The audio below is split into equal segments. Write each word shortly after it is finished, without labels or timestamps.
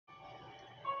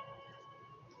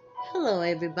Hello,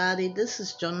 everybody. This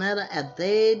is Jonetta, and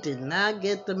they did not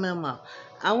get the memo.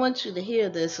 I want you to hear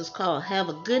this. It's called Have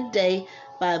a Good Day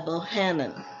by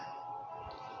Bohannon.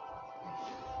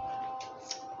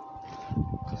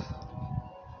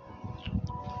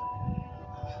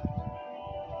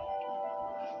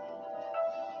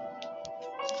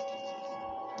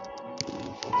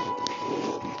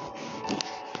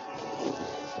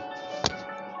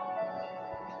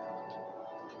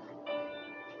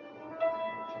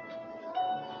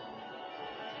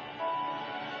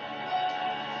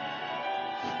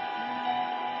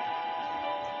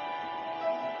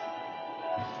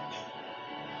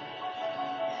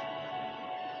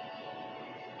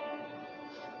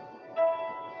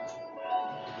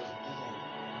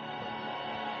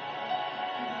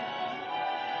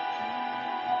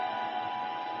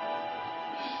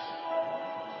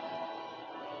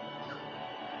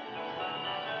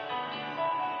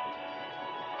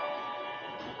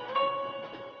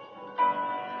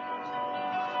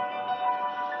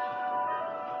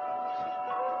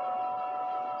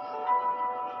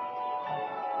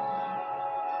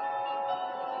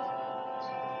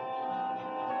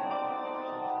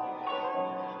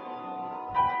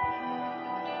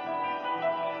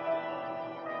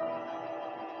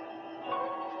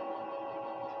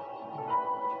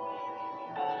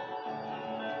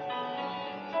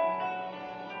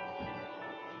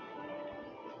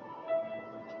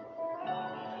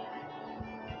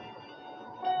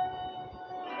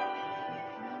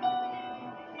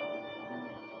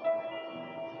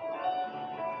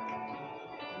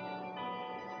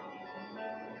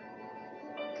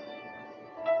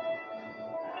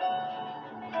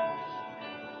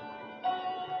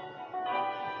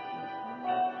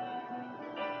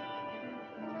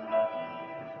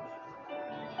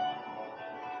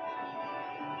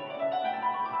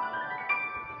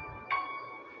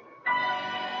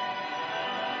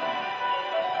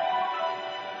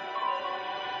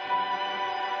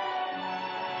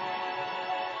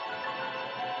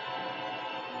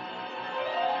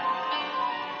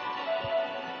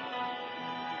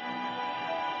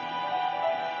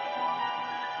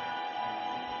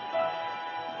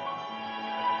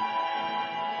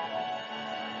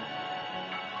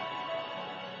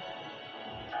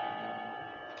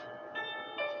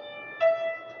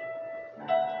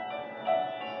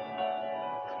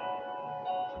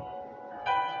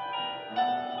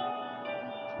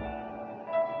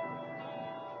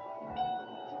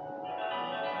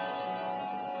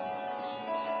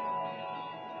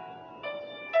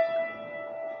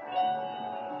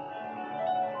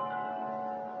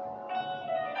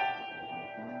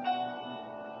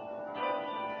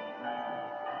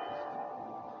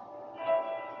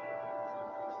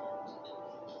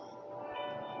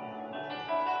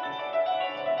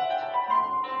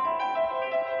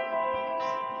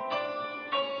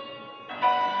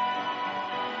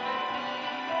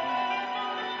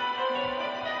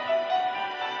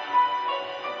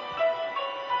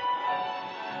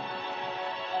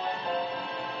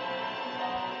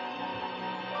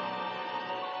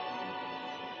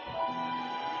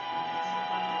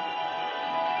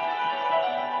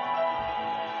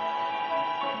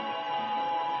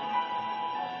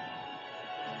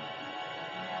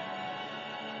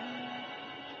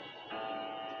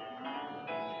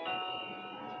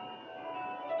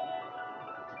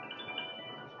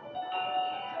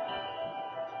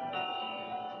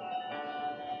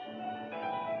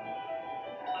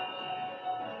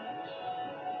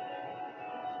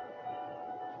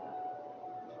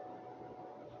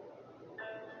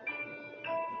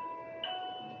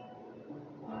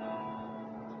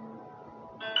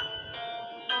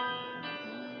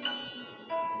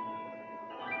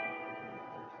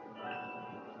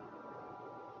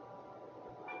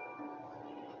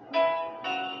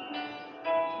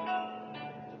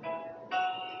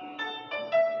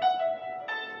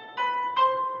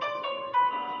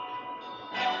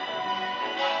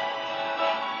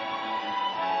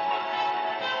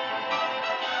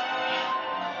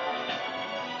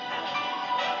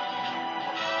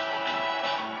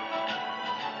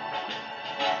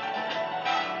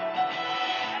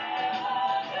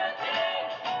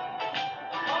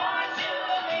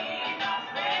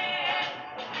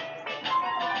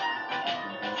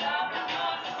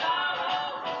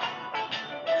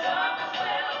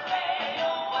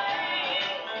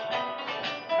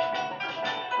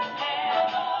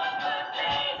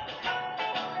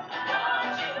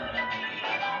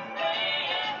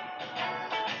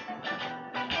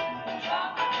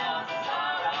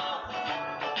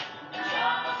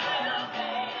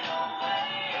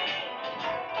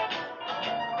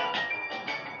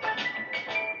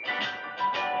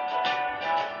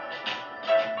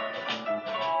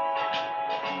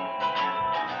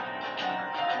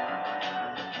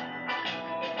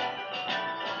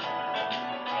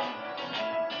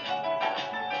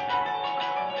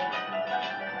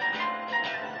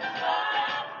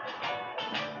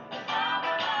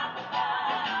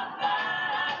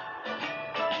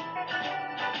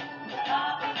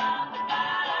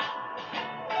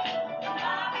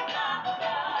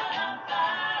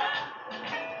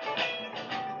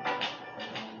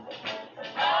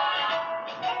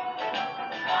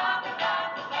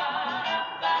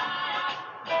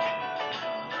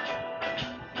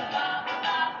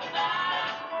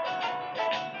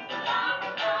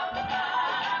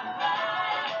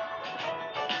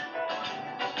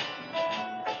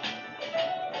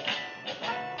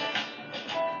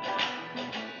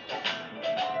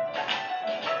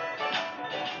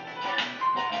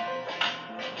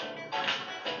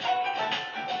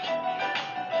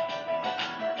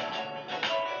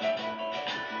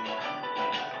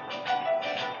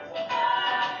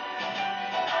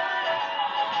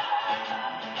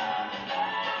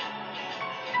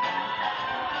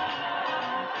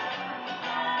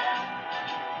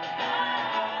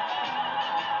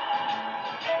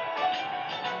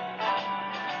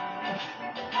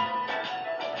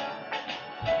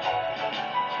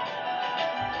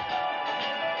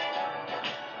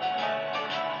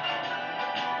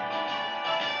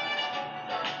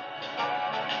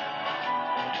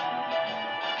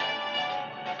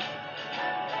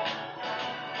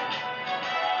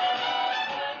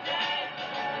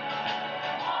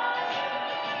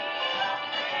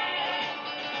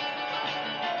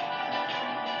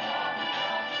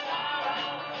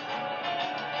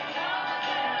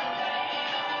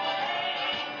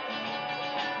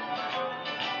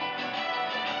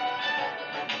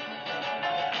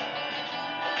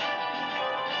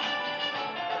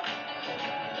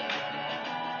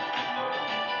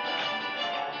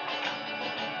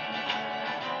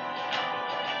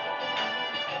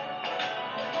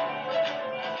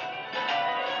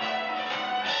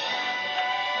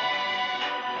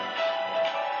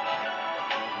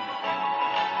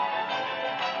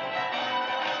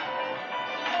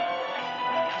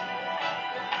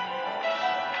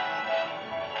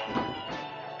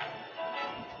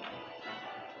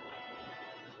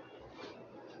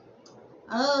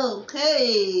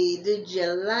 Okay, did you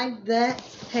like that?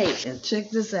 Hey, and check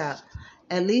this out.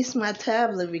 At least my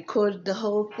tablet recorded the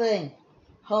whole thing.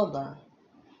 Hold on.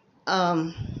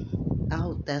 I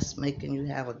hope that's making you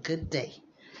have a good day.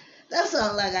 That's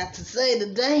all I got to say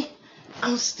today.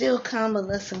 I'm still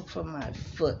convalescing from my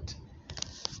foot.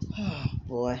 Oh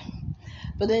boy.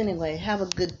 But anyway, have a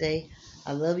good day.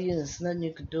 I love you. There's nothing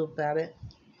you can do about it.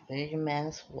 Wear your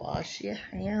mask, wash your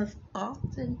hands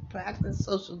often, practice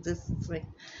social distancing,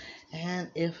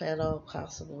 and if at all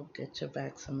possible, get your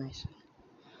vaccination.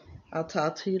 I'll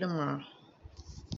talk to you tomorrow.